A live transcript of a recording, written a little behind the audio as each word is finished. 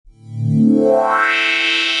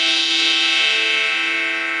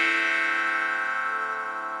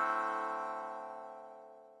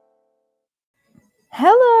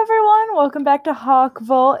welcome back to Hawk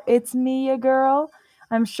Vault. It's me, your girl.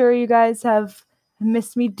 I'm sure you guys have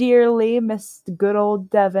missed me dearly, missed good old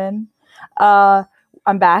Devin. Uh,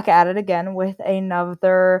 I'm back at it again with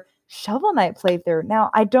another Shovel Knight playthrough.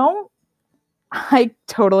 Now, I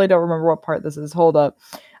totally don't remember what part this is. Hold up.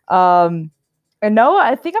 And no,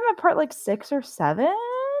 I think I'm at part like 6 or 7.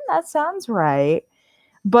 That sounds right.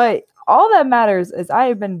 But all that matters is I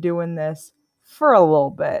have been doing this for a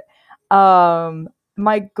little bit.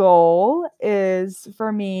 My goal is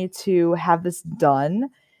for me to have this done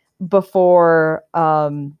before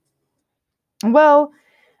well,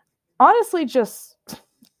 honestly just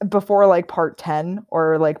before like part 10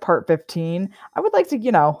 or like part 15. I would like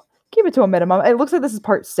to, keep it to a minimum. It looks like this is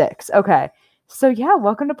part 6. Okay. So yeah,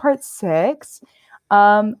 welcome to part 6.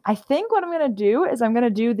 I think what I'm gonna do is I'm gonna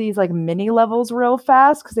do these like mini levels real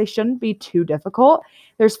fast because they shouldn't be too difficult.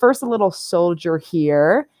 There's first a little soldier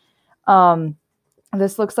here.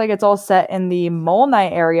 This looks like it's all set in the Mole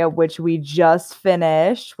Knight area, which we just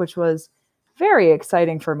finished, which was very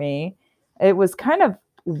exciting for me. It was kind of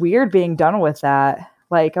weird being done with that.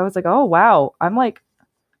 Like I was like, oh wow, I'm like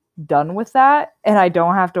done with that and I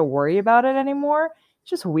don't have to worry about it anymore. It's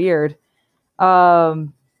just weird. Yeah,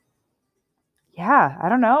 I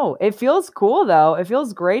don't know. It feels cool though. It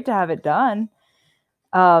feels great to have it done.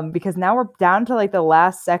 Because now we're down to like the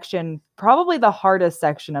last section, probably the hardest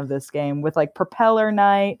section of this game with like Propeller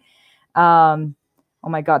Knight. Oh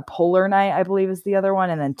my god, Polar Knight, I believe is the other one,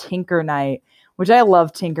 and then Tinker Knight, which I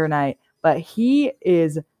love Tinker Knight, but he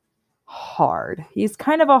is hard. He's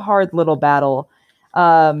kind of a hard little battle.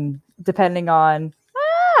 Depending on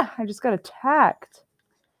I just got attacked.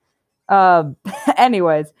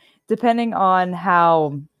 Anyways, depending on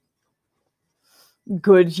how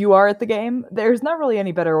good you are at the game, there's not really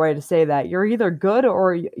any better way to say that. You're either good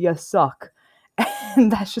or you suck.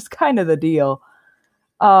 And that's just kind of the deal.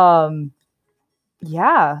 Yeah,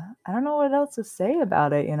 I don't know what else to say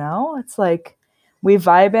about it, It's like we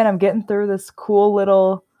vibing. I'm getting through this cool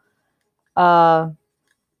little what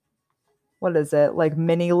is it? Like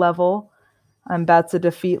mini level. I'm about to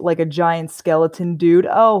defeat like a giant skeleton dude.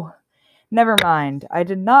 Oh, never mind. I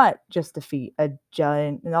did not just defeat a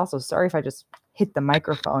giant, and also sorry if I just hit the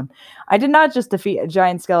microphone. I did not just defeat a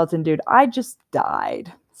giant skeleton dude. I just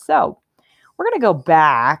died. So we're gonna go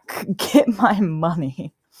back, get my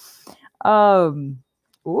money. Oopsies.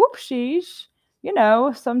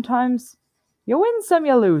 Sometimes you win some,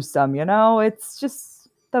 you lose some, It's just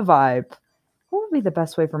the vibe. What would be the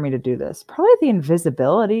best way for me to do this? Probably the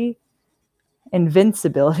invisibility.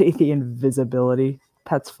 Invincibility, the invisibility.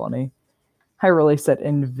 That's funny. I really said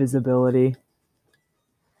invisibility.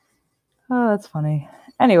 Oh, that's funny.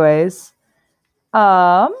 Anyways,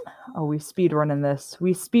 we speed running this.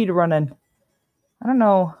 We speed running. I don't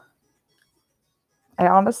know. I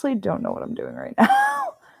honestly don't know what I'm doing right now.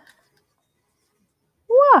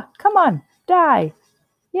 Wah, come on, die.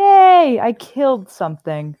 Yay, I killed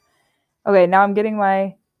something. Okay, now I'm getting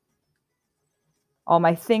all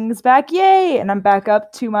my things back. Yay, and I'm back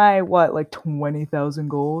up to my, like 20,000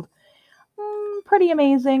 gold. Pretty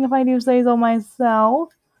amazing if I do say so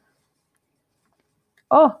myself.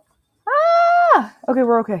 Oh. Okay,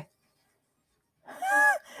 we're okay.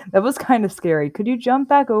 That was kind of scary. Could you jump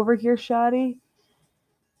back over here, Shoddy?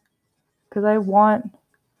 Because I want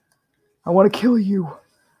to kill you.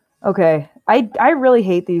 Okay. I really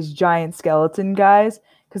hate these giant skeleton guys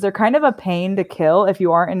because they're kind of a pain to kill if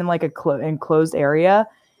you aren't in like a enclosed area.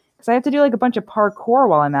 Because I have to do like a bunch of parkour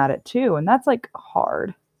while I'm at it too, and that's like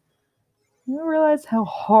hard. You realize how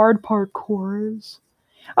hard parkour is?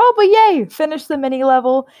 Oh, but yay! Finish the mini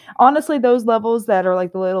level. Honestly, those levels that are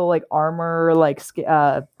like the little like armor, like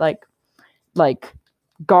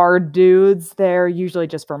guard dudes, they're usually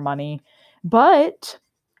just for money. But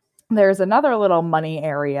there's another little money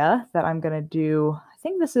area that I'm gonna do. I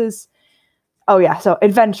think this is. Oh yeah, so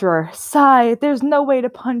adventurer. Sigh. There's no way to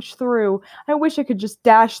punch through. I wish I could just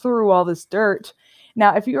dash through all this dirt.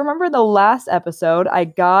 Now, if you remember the last episode, I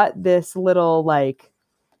got this little like.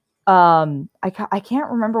 I can't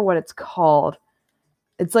remember what it's called.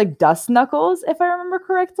 It's like dust knuckles, if I remember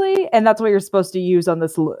correctly, and that's what you're supposed to use on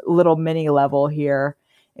this little mini level here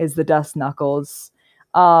is the dust knuckles.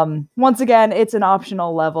 Once again, it's an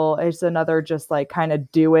optional level. It's another just like kind of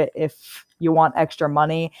do it if you want extra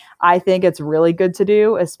money. I think it's really good to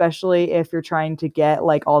do, especially if you're trying to get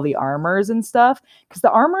like all the armors and stuff, because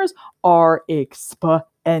the armors are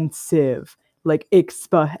expensive. Like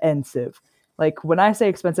expensive. Like when I say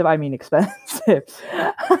expensive, I mean expensive. If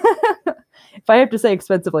I have to say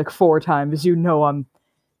expensive like 4 times, you know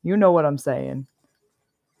what I'm saying.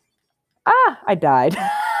 I died.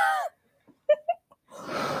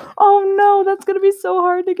 Oh no, that's going to be so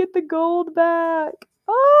hard to get the gold back.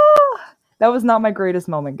 Oh, that was not my greatest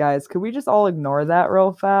moment, guys. Could we just all ignore that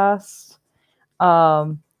real fast?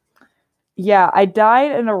 Yeah, I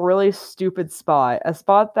died in a really stupid spot, a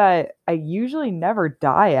spot that I usually never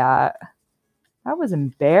die at. That was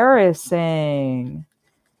embarrassing.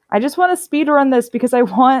 I just want to speed run this because I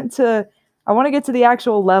want to get to the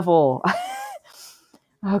actual level.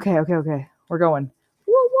 Okay. We're going.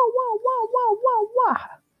 Whoa.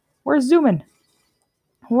 We're zooming.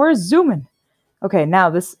 Okay, now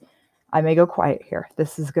this, I may go quiet here.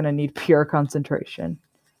 This is going to need pure concentration.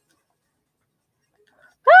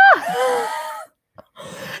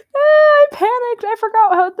 I panicked. I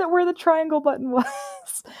forgot where the triangle button was.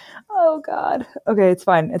 Oh, God. Okay, it's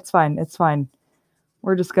fine.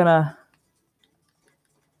 We're just gonna...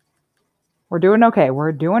 We're doing okay.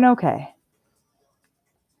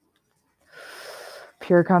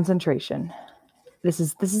 Pure concentration. This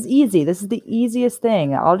is easy. This is the easiest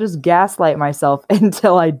thing. I'll just gaslight myself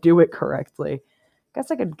until I do it correctly.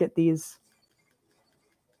 Guess I could get these.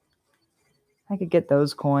 I could get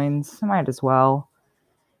those coins. I might as well.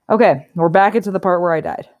 Okay, we're back into the part where I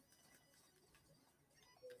died.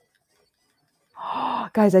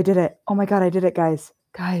 Guys, I did it. Oh my God, I did it, guys.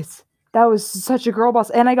 Guys, that was such a girl boss.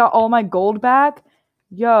 And I got all my gold back.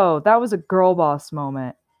 Yo, that was a girl boss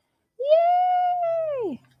moment.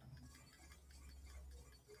 Yay!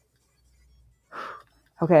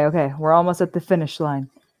 Okay. We're almost at the finish line.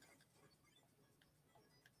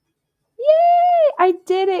 Yay! I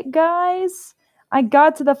did it, guys. I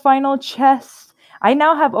got to the final chest. I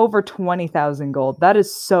now have over 20,000 gold. That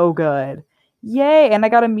is so good. Yay! And I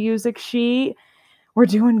got a music sheet. We're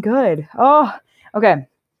doing good. Oh, okay.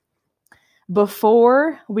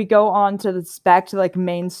 Before we go on to this, back to like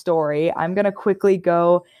main story, I'm gonna quickly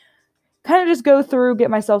go through, get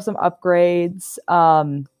myself some upgrades,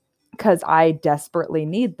 because I desperately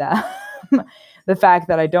need them. The fact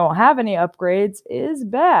that I don't have any upgrades is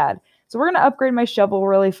bad. So we're gonna upgrade my shovel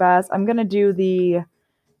really fast. I'm gonna do the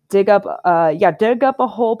dig up a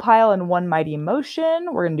whole pile in one mighty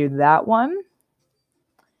motion. We're gonna do that one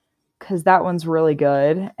because that one's really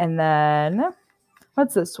good. And then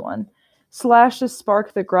what's this one? Slash to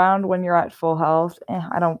spark the ground when you're at full health.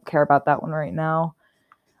 I don't care about that one right now.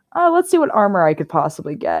 Let's see what armor I could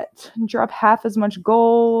possibly get. Drop half as much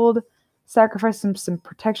gold. Sacrifice some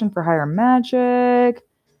protection for higher magic.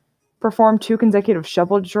 Perform 2 consecutive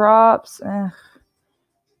shovel drops.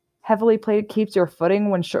 Heavily plated keeps your footing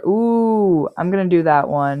when sure. Ooh, I'm gonna do that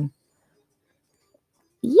one.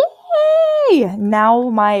 Yay!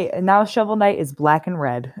 Now Shovel Knight is black and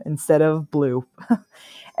red instead of blue.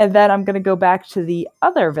 And then I'm gonna go back to the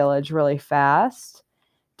other village really fast.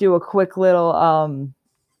 Do a quick little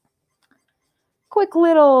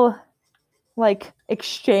like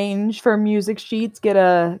exchange for music sheets. Get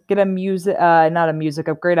a music not a music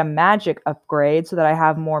upgrade, a magic upgrade so that I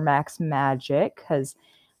have more max magic because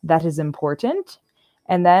that is important.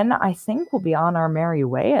 And then I think we'll be on our merry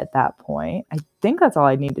way at that point. I think that's all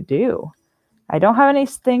I need to do. I don't have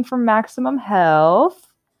anything for maximum health.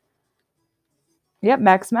 Yep,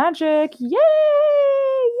 max magic. Yay!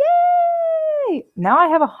 Now I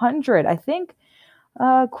have 100. I think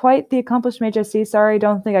quite the accomplished mage I see. Sorry,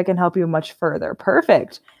 don't think I can help you much further.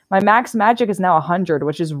 Perfect. My max magic is now 100,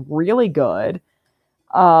 which is really good.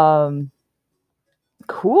 Cool.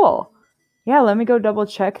 Yeah, let me go double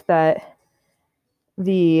check that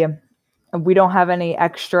we don't have any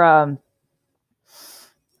extra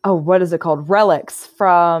what is it called? Relics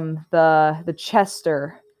from the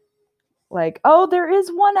Chester. Like, oh, there is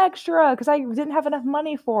one extra because I didn't have enough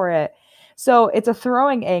money for it. So it's a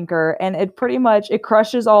throwing anchor, and it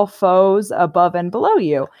crushes all foes above and below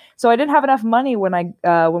you. So I didn't have enough money when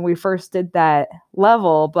we first did that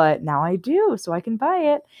level, but now I do, so I can buy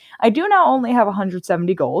it. I do now only have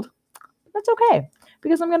 170 gold. That's okay,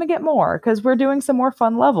 because I'm going to get more, because we're doing some more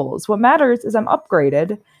fun levels. What matters is I'm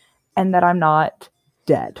upgraded, and that I'm not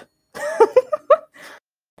dead.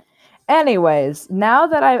 Anyways, now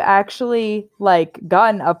that I've actually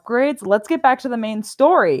gotten upgrades, let's get back to the main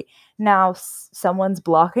story. Now someone's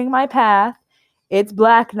blocking my path. It's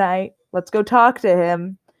Black Knight. Let's go talk to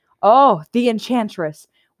him. Oh, the Enchantress.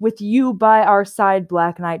 With you by our side,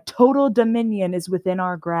 Black Knight, total dominion is within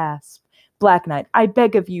our grasp. Black Knight, I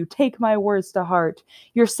beg of you, take my words to heart.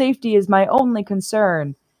 Your safety is my only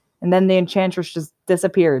concern. And then the Enchantress just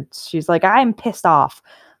disappeared. She's like, I'm pissed off.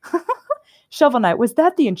 Shovel Knight, was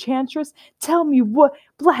that the Enchantress? Tell me what...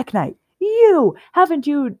 Black Knight, haven't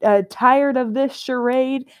you tired of this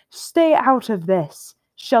charade? Stay out of this.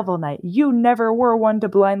 Shovel Knight, you never were one to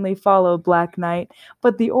blindly follow, Black Knight,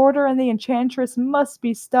 but the Order and the Enchantress must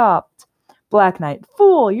be stopped. Black Knight,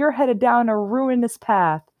 fool, you're headed down a ruinous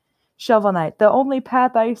path. Shovel Knight, the only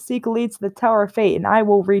path I seek leads to the Tower of Fate, and I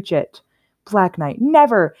will reach it. Black Knight,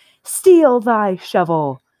 never steal thy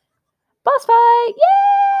shovel. Boss fight!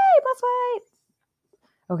 Yay! Boss fight!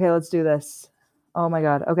 Okay, let's do this. Oh my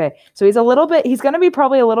god. Okay, so he's going to be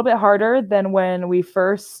probably a little bit harder than when we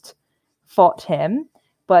first fought him,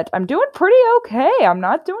 but I'm doing pretty okay. I'm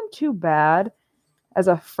not doing too bad as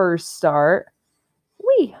a first start.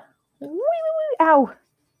 Wee! Ow!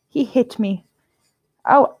 He hit me.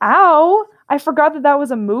 Oh, ow! I forgot that was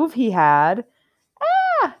a move he had.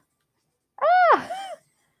 Ah!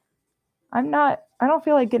 I don't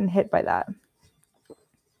feel like getting hit by that.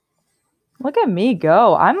 Look at me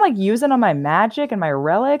go. I'm like using on my magic and my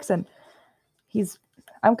relics, and he's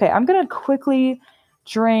okay. I'm gonna quickly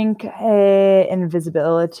drink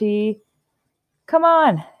invisibility. Come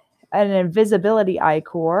on, an invisibility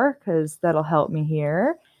ichor, because that'll help me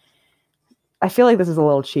here. I feel like this is a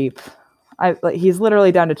little cheap. He's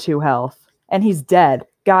literally down to 2 health, and he's dead.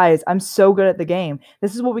 Guys, I'm so good at the game.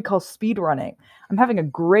 This is what we call speed running. I'm having a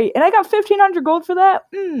great, and I got 1,500 gold for that.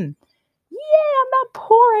 Yeah, I'm not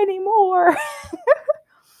poor anymore.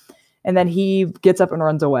 And then he gets up and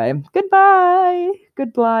runs away. Goodbye.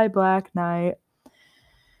 Goodbye, Black Knight.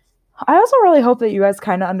 I also really hope that you guys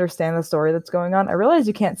kind of understand the story that's going on. I realize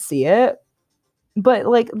you can't see it, but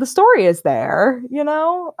like the story is there, you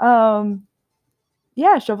know?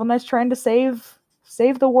 Yeah, Shovel Knight's trying to save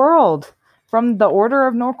the world from the Order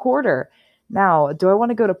of No Quarter. Now, do I want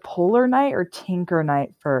to go to Polar Knight or Tinker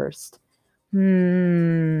Knight first?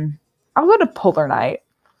 I'll go to Polar Knight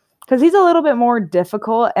because he's a little bit more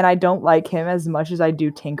difficult, and I don't like him as much as I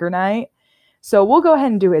do Tinker Knight. So we'll go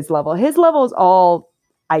ahead and do his level. His level is all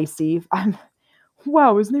icy.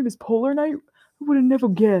 Wow, his name is Polar Knight? I would have never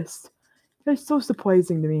guessed. That's so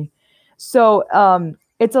surprising to me. So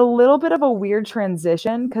it's a little bit of a weird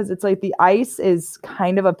transition because it's like the ice is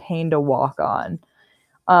kind of a pain to walk on.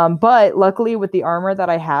 But luckily with the armor that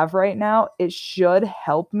I have right now, it should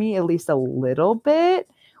help me at least a little bit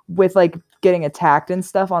with like getting attacked and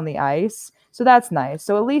stuff on the ice. So that's nice.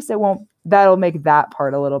 So at least that'll make that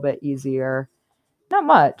part a little bit easier. Not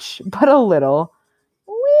much, but a little.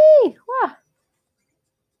 Whee! Wah.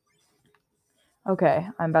 Okay,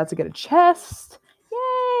 I'm about to get a chest.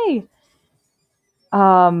 Yay!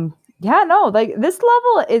 Yeah, no, like this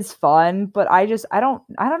level is fun, but I don't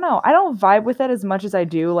know. I don't vibe with it as much as I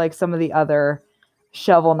do like some of the other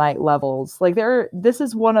Shovel Knight levels. Like this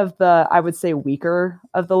is one of the, I would say, weaker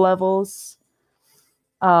of the levels.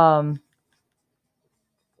 Like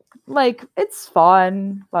it's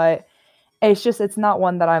fun, but it's not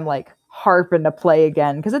one that I'm like harping to play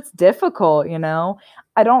again because it's difficult, you know?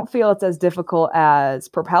 I don't feel it's as difficult as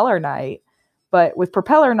Propeller Knight, but with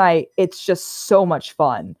Propeller Knight, it's just so much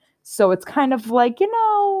fun. So it's kind of like, you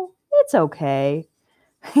know, it's okay.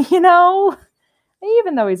 You know?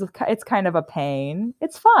 Even though it's kind of a pain,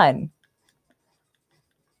 it's fun.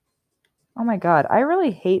 Oh my god, I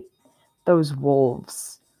really hate those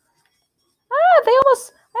wolves. Ah, I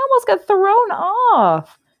almost got thrown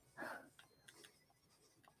off.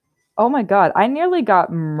 Oh my god, I nearly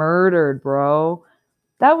got murdered, bro.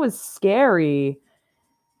 That was scary.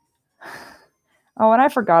 Oh, and I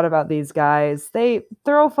forgot about these guys. They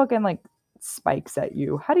throw fucking like spikes at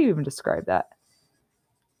you. How do you even describe that?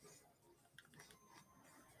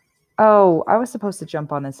 Oh, I was supposed to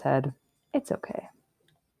jump on his head. It's okay.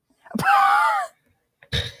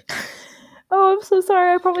 Oh, I'm so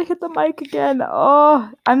sorry. I probably hit the mic again. Oh,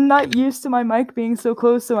 I'm not used to my mic being so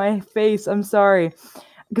close to my face. I'm sorry.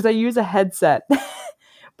 Because I use a headset.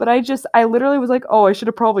 But I literally was like, oh, I should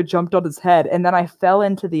have probably jumped on his head. And then I fell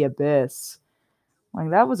into the abyss. Like,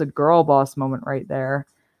 that was a girl boss moment right there.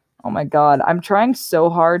 Oh my god. I'm trying so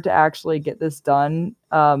hard to actually get this done.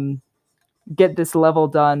 Get this level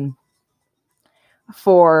done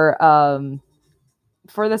for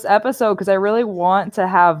this episode because I really want to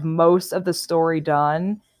have most of the story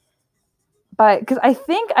done. But because I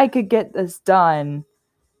think I could get this done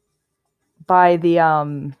by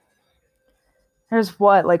the there's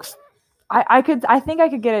what, like I think I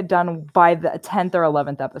could get it done by the 10th or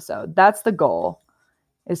 11th episode. That's the goal.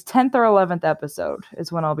 Is 10th or 11th episode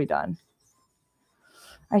is when I'll be done.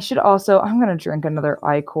 I'm going to drink another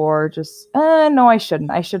ichor. Just, no, I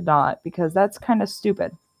shouldn't. I should not, because that's kind of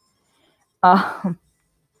stupid. Oh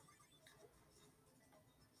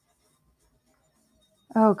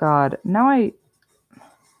God.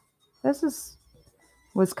 This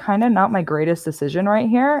was kind of not my greatest decision right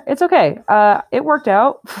here. It's okay. It worked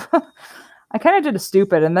out. I kind of did a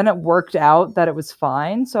stupid, and then it worked out that it was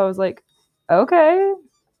fine. So I was like, okay,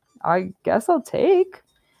 I guess I'll take.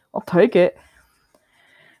 I'll take it.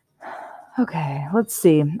 Okay, let's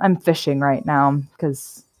see. I'm fishing right now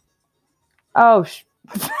because... Oh,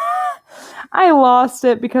 I lost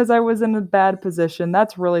it because I was in a bad position.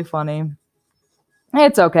 That's really funny.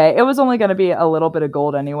 It's okay. It was only going to be a little bit of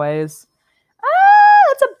gold anyways.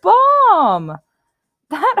 Ah, it's a bomb.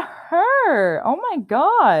 That hurt. Oh my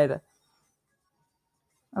god.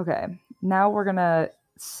 Okay, now we're going to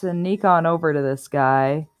sneak on over to this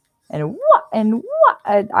guy. And what? And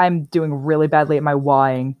what? I'm doing really badly at my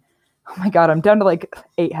whying. Oh my god, I'm down to like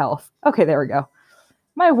 8 health. Okay, there we go.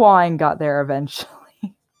 My wine got there eventually.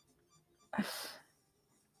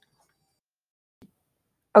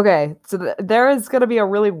 Okay, so there is going to be a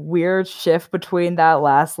really weird shift between that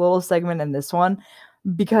last little segment and this one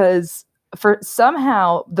because for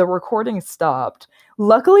somehow the recording stopped.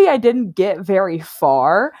 Luckily, I didn't get very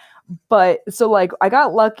far, but so like I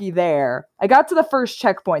got lucky there. I got to the first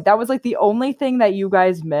checkpoint. That was like the only thing that you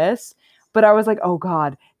guys missed, but I was like, "Oh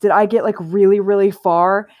god, did I get like really really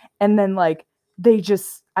far?" And then like they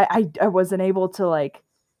just I wasn't able to like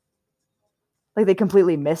they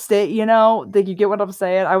completely missed it, you know? Like, you get what I'm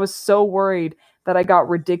saying? I was so worried that I got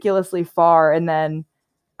ridiculously far and then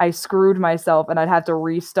I screwed myself and I'd have to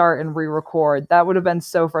restart and re-record. That would have been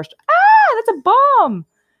so frustrating. Ah, that's a bomb.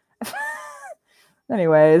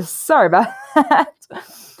 Anyways, sorry about that.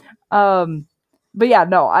 But yeah,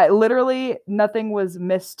 no, I literally nothing was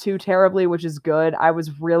missed too terribly, which is good. I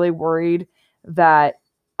was really worried that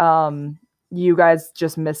you guys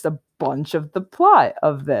just missed a bunch of the plot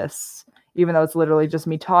of this, even though it's literally just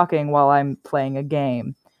me talking while I'm playing a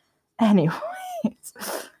game. Anyways,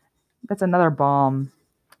 that's another bomb.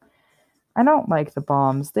 I don't like the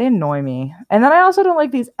bombs. They annoy me. And then I also don't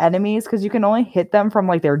like these enemies because you can only hit them from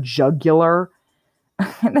like their jugular.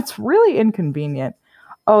 And it's really inconvenient.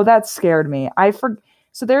 Oh, that scared me.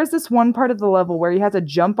 So there's this one part of the level where you have to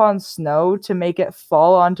jump on snow to make it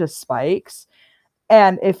fall onto spikes.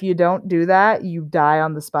 And if you don't do that, you die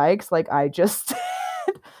on the spikes like I just did.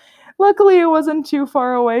 Luckily, it wasn't too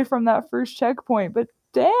far away from that first checkpoint, but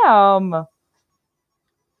damn.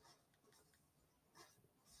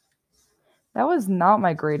 That was not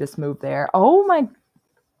my greatest move there. Oh my...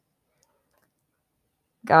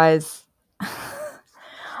 Guys.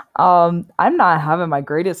 I'm not having my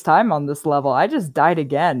greatest time on this level. I just died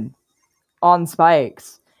again on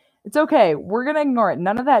spikes. It's okay. We're going to ignore it.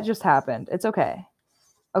 None of that just happened. It's okay.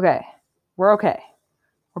 Okay. We're okay.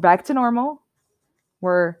 We're back to normal.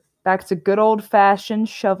 We're back to good old-fashioned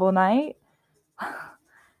Shovel Knight.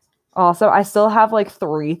 Also, I still have like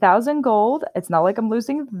 3,000 gold. It's not like I'm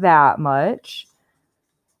losing that much.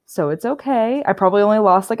 So it's okay. I probably only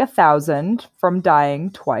lost like 1,000 from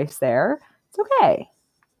dying twice there. It's okay.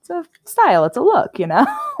 It's a style. It's a look, you know?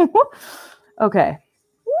 Okay.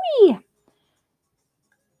 Whee!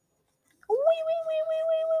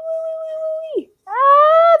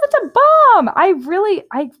 Ah, that's a bomb! I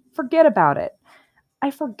forget about it. I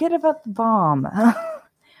forget about the bomb.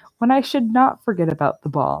 When I should not forget about the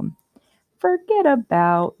bomb. Forget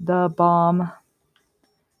about the bomb.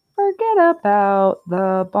 Forget about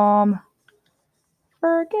the bomb.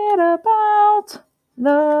 Forget about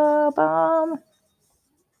the bomb.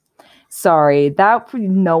 Sorry, that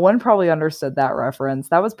no one probably understood that reference.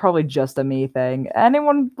 That was probably just a me thing.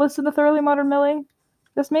 Anyone listen to Thoroughly Modern Millie?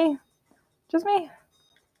 Just me? Just me?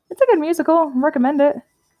 It's a good musical. Recommend it.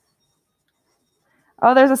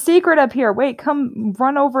 Oh, there's a secret up here. Wait, come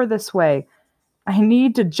run over this way. I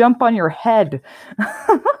need to jump on your head.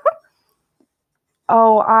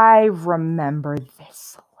 Oh, I remember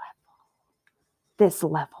this level. This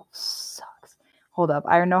level sucks. Hold up.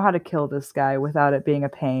 I know how to kill this guy without it being a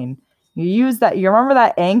pain. You use that. You remember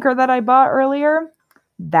that anchor that I bought earlier?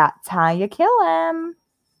 That's how you kill him.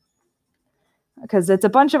 Because it's a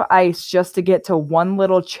bunch of ice just to get to one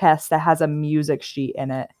little chest that has a music sheet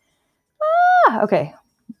in it. Ah, okay.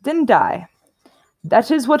 Didn't die.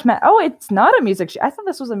 That is what meant. Oh, it's not a music sheet. I thought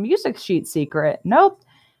this was a music sheet secret. Nope.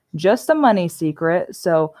 Just a money secret.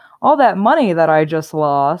 So all that money that I just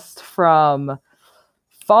lost from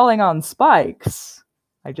falling on spikes,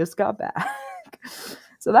 I just got back.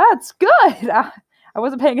 So that's good. I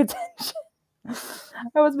wasn't paying attention.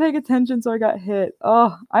 I wasn't paying attention, so I got hit.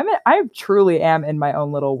 Oh, I truly am in my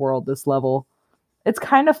own little world this level. It's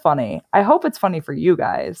kind of funny. I hope it's funny for you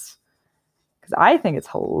guys. Because I think it's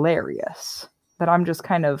hilarious that I'm just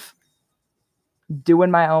kind of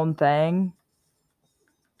doing my own thing.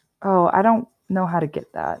 Oh, I don't know how to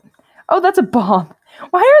get that. Oh, that's a bomb.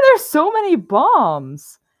 Why are there so many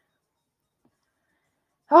bombs?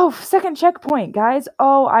 Oh, second checkpoint, guys.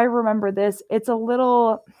 Oh, I remember this. It's a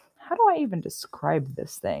little... How do I even describe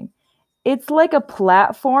this thing? It's like a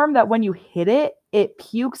platform that when you hit it, it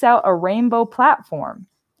pukes out a rainbow platform.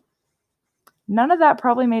 None of that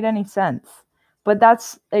probably made any sense, but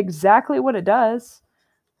that's exactly what it does.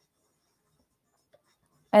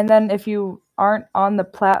 And then if you aren't on the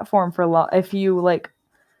platform for long, if you like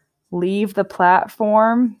leave the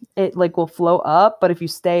platform, it like will float up, but if you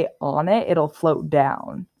stay on it, it'll float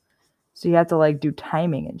down. So you have to like do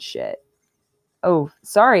timing and shit. Oh,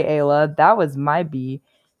 sorry, Ayla. That was my B.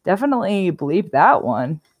 Definitely believe that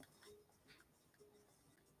one.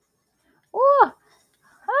 Oh,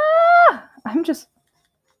 I'm just.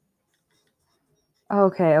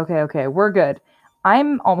 Okay. We're good.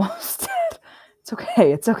 I'm almost dead. It's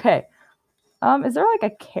okay. It's okay. Is there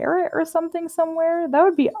like a carrot or something somewhere? That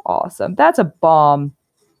would be awesome. That's a bomb.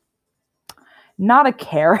 Not a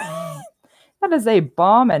carrot. That is a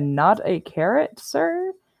bomb and not a carrot,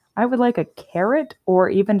 sir. I would like a carrot or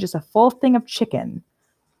even just a full thing of chicken.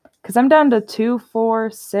 Because I'm down to 2,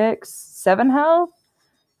 4, 6, 7 health.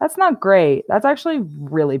 That's not great. That's actually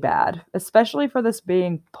really bad, especially for this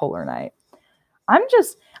being Polar Night. I'm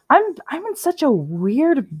just I'm in such a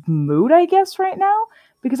weird mood, I guess, right now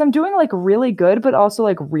because I'm doing like really good but also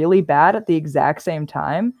like really bad at the exact same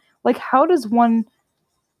time. Like how does one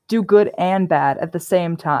do good and bad at the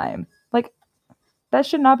same time? Like that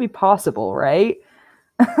should not be possible, right?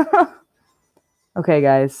 Okay,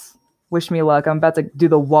 guys. Wish me luck. I'm about to do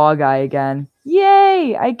the wall guy again.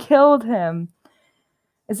 Yay! I killed him.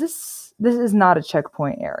 This is not a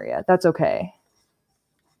checkpoint area. That's okay.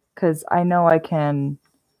 Cuz I know I can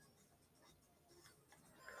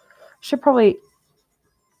should probably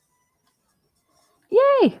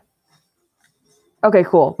Yay! Okay,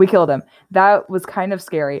 cool. We killed him. That was kind of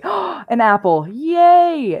scary. An apple.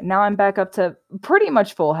 Yay! Now I'm back up to pretty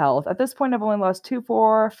much full health. At this point, I've only lost 2,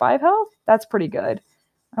 4, 5 health. That's pretty good.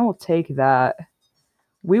 I will take that.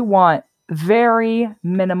 We want very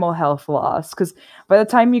minimal health loss because by the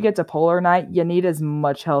time you get to Polar Night, you need as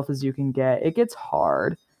much health as you can get. It gets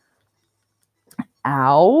hard.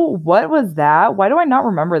 Ow. What was that? Why do I not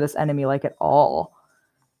remember this enemy like at all?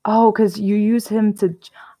 Oh, because you use him to.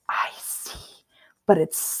 I see. But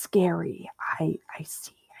it's scary. I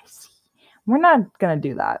see. I see. We're not going to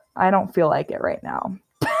do that. I don't feel like it right now.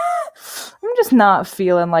 I'm just not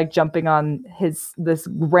feeling like jumping on this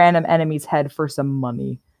random enemy's head for some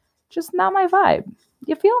money. Just not my vibe.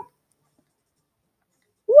 You feel?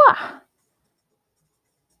 Wah.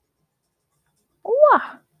 Wah.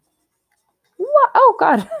 Wah. Oh,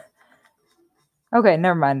 God. Okay,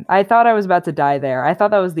 never mind. I thought I was about to die there. I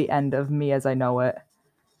thought that was the end of me as I know it.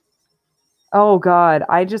 Oh god,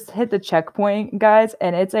 I just hit the checkpoint, guys,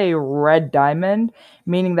 and it's a red diamond,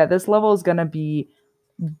 meaning that this level is gonna be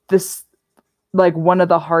this like one of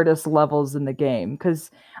the hardest levels in the game.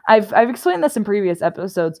 Because I've explained this in previous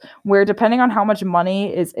episodes, where depending on how much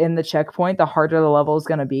money is in the checkpoint, the harder the level is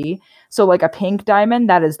gonna be. So like a pink diamond,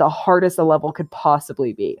 that is the hardest a level could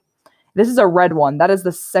possibly be. This is a red one. That is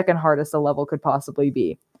the second hardest a level could possibly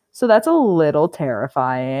be. So that's a little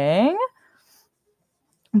terrifying.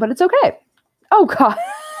 But it's okay. Oh god.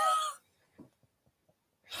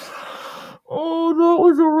 Oh, that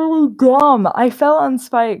was really dumb. I fell on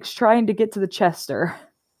spikes trying to get to the Chester.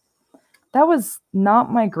 That was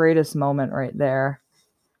not my greatest moment right there.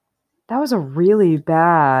 That was a really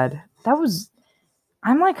bad.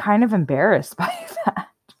 I'm like kind of embarrassed by that.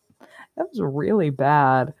 That was really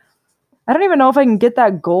bad. I don't even know if I can get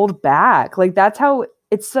that gold back. Like that's how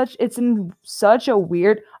it's in such a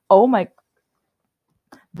weird. Oh my,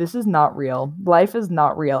 this is not real. Life is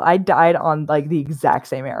not real. I died on like the exact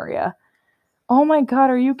same area. Oh my god,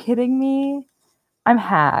 are you kidding me? I'm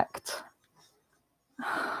hacked.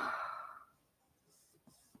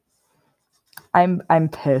 I'm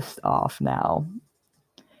pissed off now.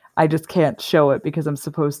 I just can't show it because I'm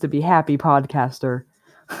supposed to be happy podcaster.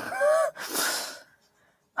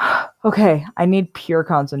 Okay, I need pure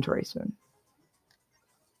concentration.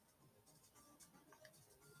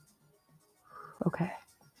 Okay.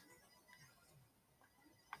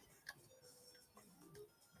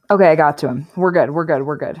 Okay, I got to him. We're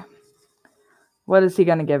good. What is he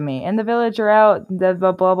gonna give me? In the village or out? Blah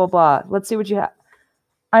blah blah blah. Let's see what you have.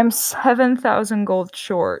 I'm 7,000 gold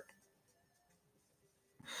short.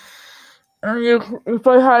 If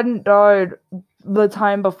I hadn't died the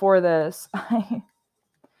time before this,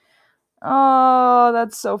 oh,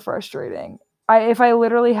 that's so frustrating. If I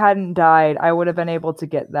literally hadn't died, I would have been able to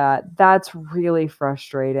get that. That's really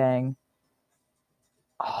frustrating.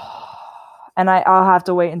 Oh, and I'll have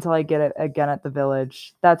to wait until I get it again at the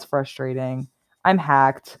village. That's frustrating. I'm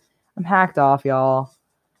hacked. I'm hacked off, y'all.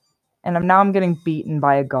 And now I'm getting beaten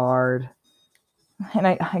by a guard. And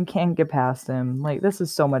I can't get past him. Like, this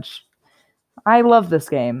is so much. I love this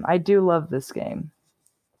game. I do love this game.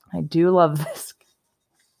 I do love this.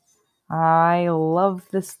 I love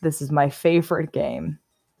this. This is my favorite game.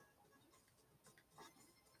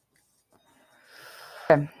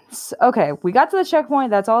 Okay, we got to the checkpoint.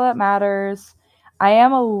 That's all that matters. I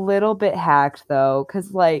am a little bit hacked though,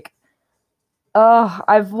 because like,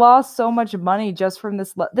 I've lost so much money just from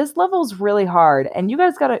this. This level's really hard, and you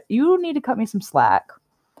need to cut me some slack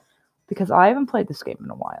because I haven't played this game in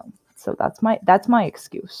a while. So that's my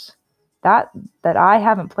excuse. That I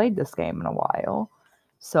haven't played this game in a while.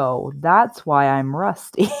 So that's why I'm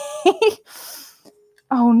rusty.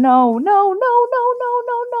 Oh no, no, no, no, no,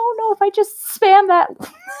 no, no, no. If I just spam that,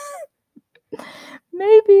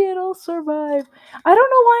 maybe it'll survive. I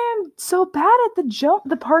don't know why I'm so bad at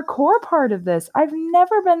the parkour part of this. I've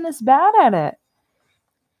never been this bad at it.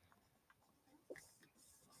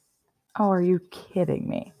 Oh, are you kidding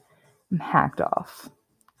me? I'm hacked off.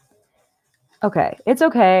 Okay, it's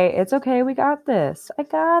okay. It's okay. We got this. I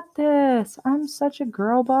got this. I'm such a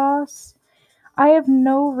girl boss. I have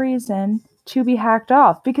no reason to be hacked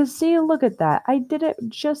off because see, look at that. I did it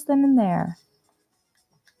just then and there.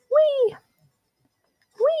 Whee!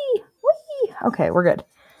 Whee! Whee! Okay, we're good.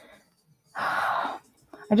 I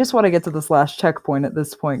just want to get to this last checkpoint at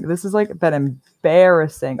this point. This has like been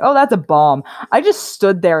embarrassing. Oh, that's a bomb. I just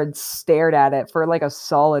stood there and stared at it for like a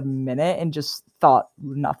solid minute and just thought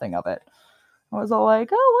nothing of it. I was all like,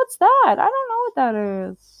 oh, what's that? I don't know what that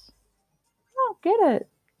is. I don't get it.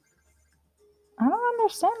 I don't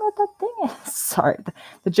understand what that thing is. Sorry,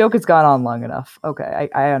 the joke has gone on long enough. Okay,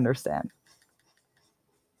 I understand. Is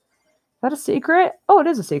that a secret? Oh, it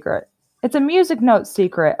is a secret. It's a music note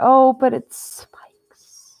secret. Oh, but it's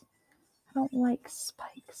spikes. I don't like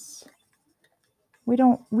spikes. We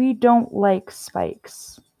don't like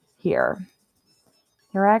spikes here.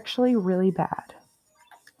 They're actually really bad.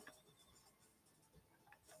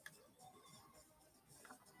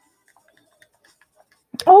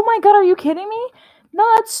 Oh my god, are you kidding me? No,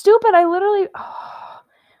 that's stupid. I literally... Oh,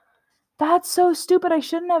 that's so stupid. I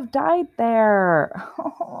shouldn't have died there.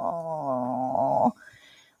 Oh,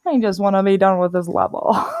 I just want to be done with this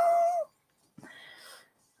level.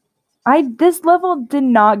 This level did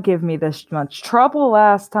not give me this much trouble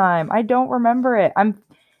last time. I don't remember it. I'm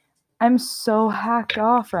so hacked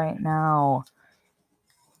off right now.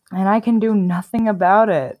 And I can do nothing about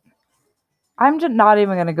it. I'm just not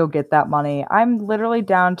even going to go get that money. I'm literally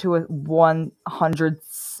down to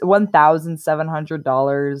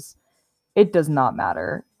 $1,700. It does not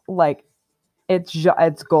matter. Like,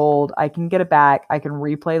 it's gold. I can get it back. I can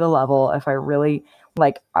replay the level if I really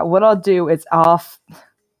like. What I'll do is off.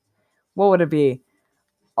 What would it be?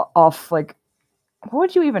 Off, like, what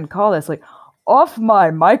would you even call this? Like, off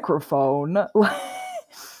my microphone.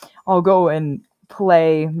 I'll go and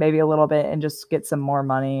play maybe a little bit and just get some more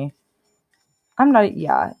money. I'm not,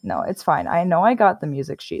 yeah, no, it's fine. I know I got the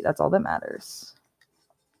music sheet. That's all that matters.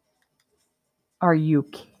 Are you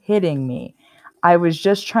kidding me? I was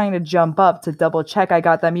just trying to jump up to double check I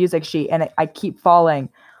got that music sheet and I keep falling.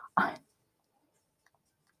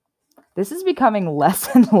 This is becoming less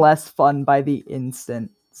and less fun by the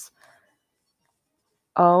instance.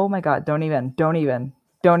 Oh my god, don't even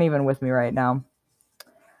with me right now.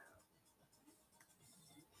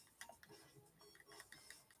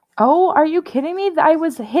 Oh, are you kidding me? I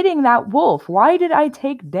was hitting that wolf. Why did I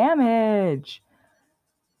take damage?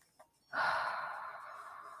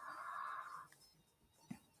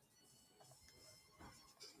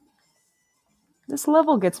 This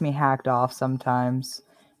level gets me hacked off sometimes.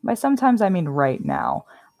 By sometimes, I mean right now.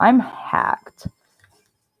 I'm hacked.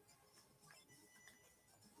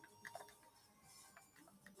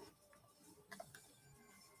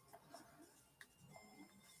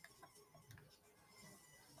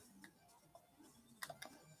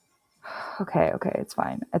 Okay, it's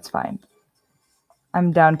fine. It's fine.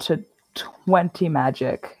 I'm down to 20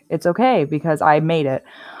 magic. It's okay because I made it.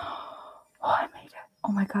 Oh, I made it.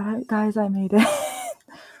 Oh my god, guys, I made it.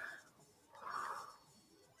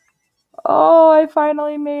 Oh, I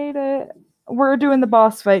finally made it. We're doing the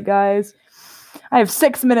boss fight, guys. I have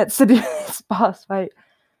 6 minutes to do this boss fight.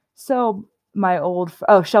 So,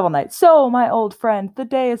 Shovel Knight. So, my old friend, the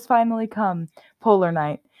day has finally come. Polar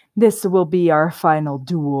Knight, this will be our final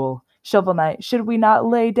duel. Shovel Knight, should we not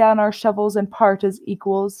lay down our shovels and part as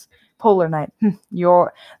equals? Polar Knight,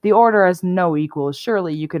 the order has no equals.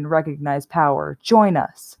 Surely you can recognize power. Join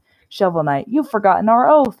us. Shovel Knight, you've forgotten our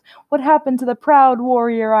oath. What happened to the proud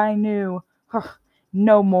warrior I knew?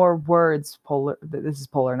 No more words, This is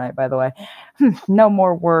Polar Knight, by the way. No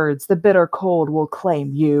more words. The bitter cold will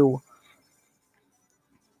claim you.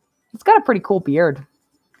 He's got a pretty cool beard.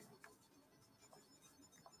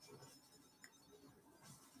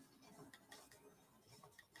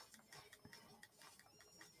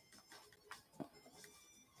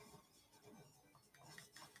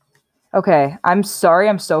 Okay, I'm sorry.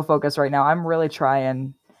 I'm so focused right now. I'm really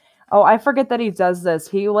trying. Oh, I forget that he does this.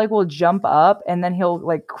 He like will jump up and then he'll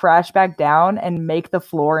like crash back down and make the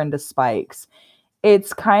floor into spikes.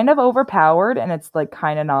 It's kind of overpowered and it's like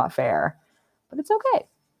kind of not fair, but it's okay.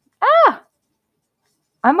 Ah,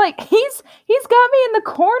 I'm like he's got me in the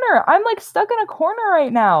corner. I'm like stuck in a corner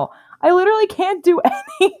right now. I literally can't do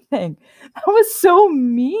anything. That was so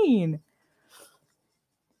mean.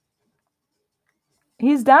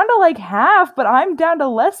 He's down to like half, but I'm down to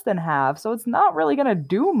less than half, so it's not really gonna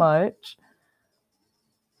do much.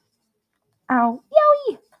 Ow.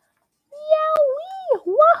 Yowie! Yowie!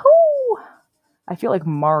 Wahoo! I feel like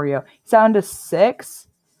Mario. He's down to 6.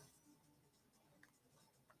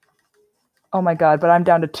 Oh my god, but I'm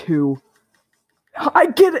down to 2. I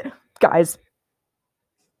get it! Guys,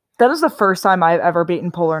 that is the first time I've ever beaten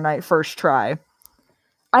Polar Knight first try.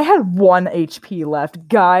 I had 1 HP left.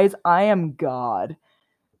 Guys, I am God.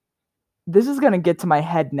 This is gonna get to my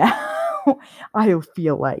head now. I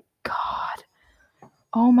feel like God.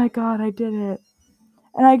 Oh my god, I did it.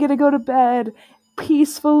 And I get to go to bed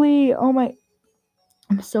peacefully. Oh my.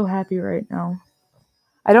 I'm so happy right now.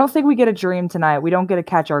 I don't think we get a dream tonight. We don't get to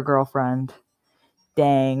catch our girlfriend.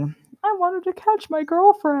 Dang. I wanted to catch my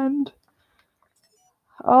girlfriend.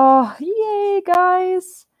 Oh, yay,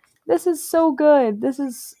 guys. This is so good.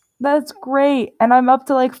 That's great. And I'm up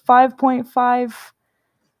to like 5.5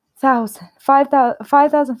 thousand.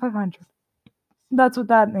 5,500. That's what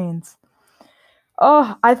that means.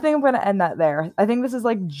 Oh, I think I'm going to end that there. I think this is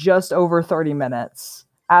like just over 30 minutes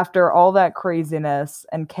after all that craziness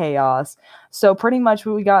and chaos. So pretty much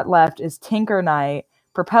what we got left is Tinker Knight,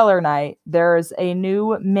 Propeller Knight. There's a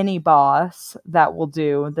new mini boss that we'll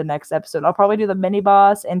do the next episode. I'll probably do the mini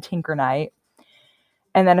boss and Tinker Knight.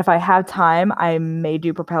 And then if I have time, I may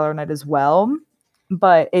do Propeller Knight as well.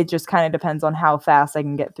 But it just kind of depends on how fast I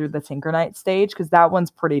can get through the Tinker Knight stage, because that one's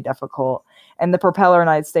pretty difficult. And the Propeller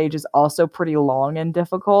Knight stage is also pretty long and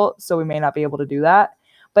difficult, so we may not be able to do that.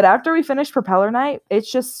 But after we finish Propeller Knight,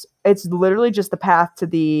 it's literally just the path to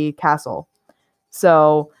the castle.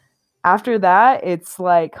 So after that, it's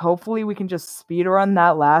like hopefully we can just speed run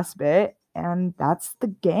that last bit, and that's the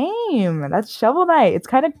game. That's Shovel Knight. It's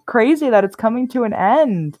kind of crazy that it's coming to an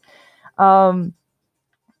end.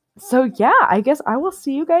 So yeah, I guess I will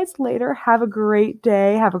see you guys later. Have a great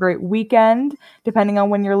day. Have a great weekend, depending on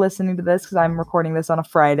when you're listening to this, because I'm recording this on a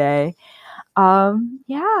Friday.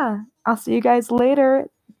 Yeah, I'll see you guys later.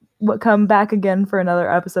 We'll come back again for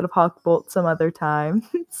another episode of Hawk Bolt some other time.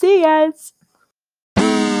 See you guys.